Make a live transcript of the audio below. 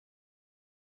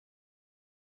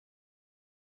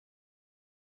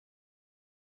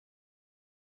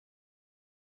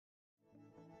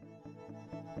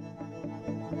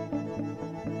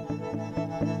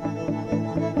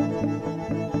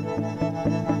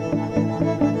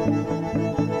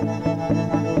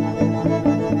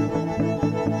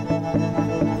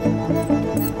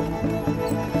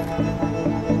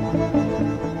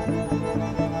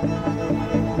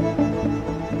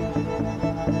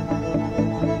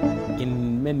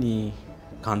many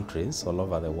countries all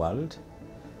over the world,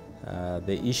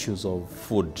 the issues of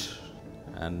food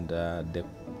and the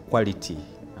quality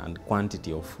and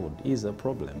quantity of food is a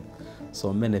problem.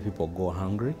 So many people go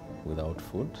hungry without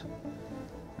food.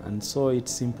 And so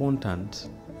it's important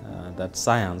that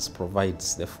science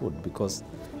provides the food, because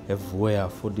everywhere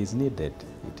food is needed.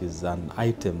 It is an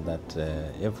item that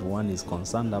everyone is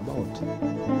concerned about.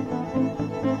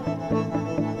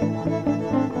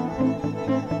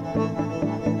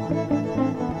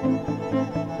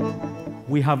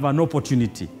 We have an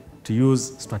opportunity to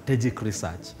use strategic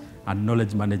research and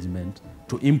knowledge management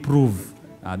to improve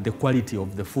the quality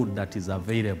of the food that is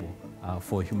available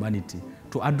for humanity,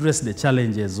 to address the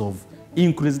challenges of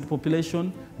increased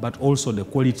population, but also the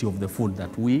quality of the food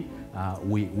that we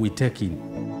take in.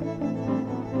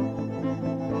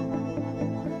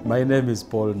 My name is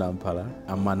Paul Nampala.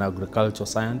 I'm an agricultural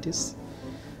scientist,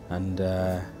 and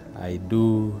I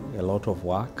do a lot of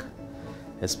work,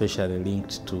 especially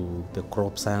linked to the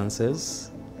crop sciences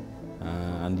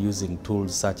and using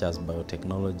tools such as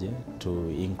biotechnology to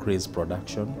increase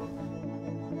production.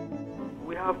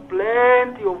 We have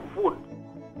plenty of food,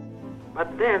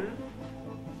 but then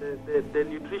the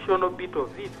nutritional bit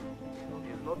of it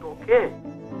is not okay.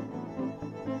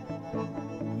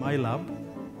 In my lab,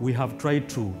 we have tried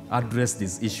to address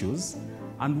these issues,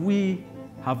 and we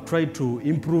have tried to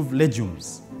improve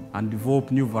legumes and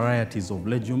develop new varieties of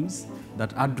legumes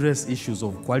that address issues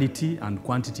of quality and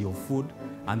quantity of food,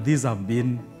 and these have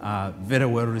been very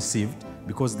well received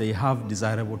because they have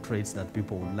desirable traits that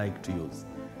people would like to use.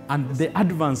 And the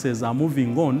advances are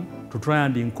moving on to try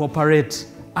and incorporate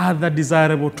other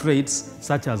desirable traits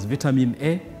such as vitamin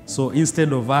A. So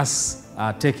instead of us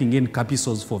taking in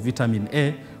capsules for vitamin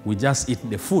A, we just eat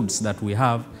the foods that we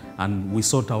have and we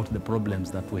sort out the problems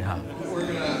that we have. We're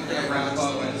going to wrap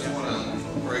up. I just want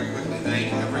to very quickly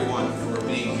thank everyone for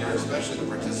being here, especially the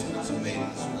participants who made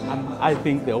this. And I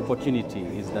think the opportunity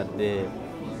is that the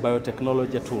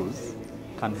biotechnology tools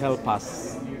can help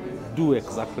us do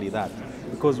exactly that,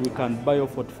 because we can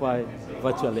biofortify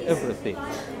virtually everything.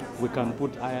 We can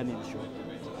put iron in sugar.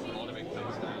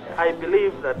 I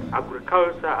believe that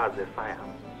agriculture as a science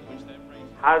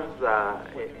has a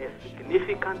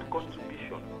significant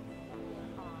contribution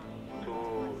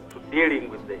to dealing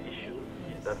with the issues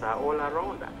that are all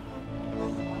around us.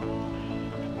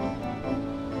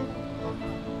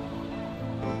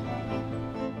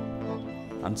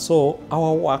 And so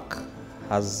our work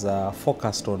has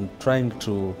focused on trying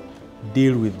to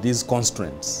deal with these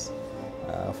constraints.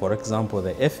 For example,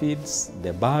 the aphids,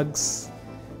 the bugs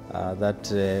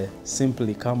that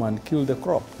simply come and kill the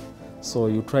crop. So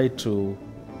you try to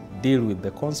deal with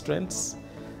the constraints,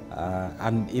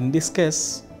 and in this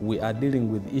case, we are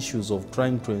dealing with issues of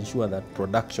trying to ensure that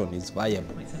production is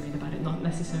viable. It's something about it not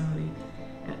necessarily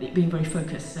it being very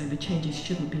focused, so the changes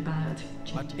shouldn't be bad.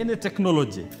 But any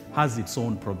technology has its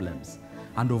own problems,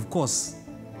 and of course,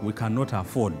 we cannot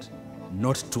afford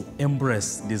not to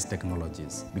embrace these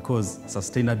technologies, because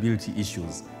sustainability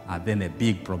issues are then a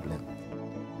big problem.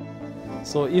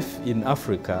 So if in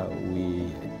Africa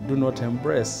we do not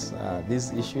embrace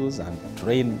these issues and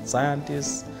train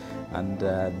scientists and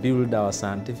build our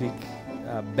scientific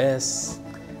base,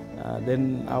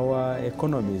 then our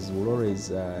economies will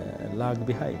always lag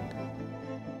behind.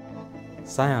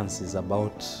 Science is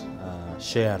about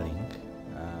sharing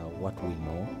what we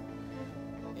know.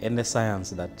 Any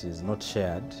science that is not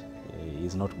shared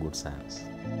is not good science.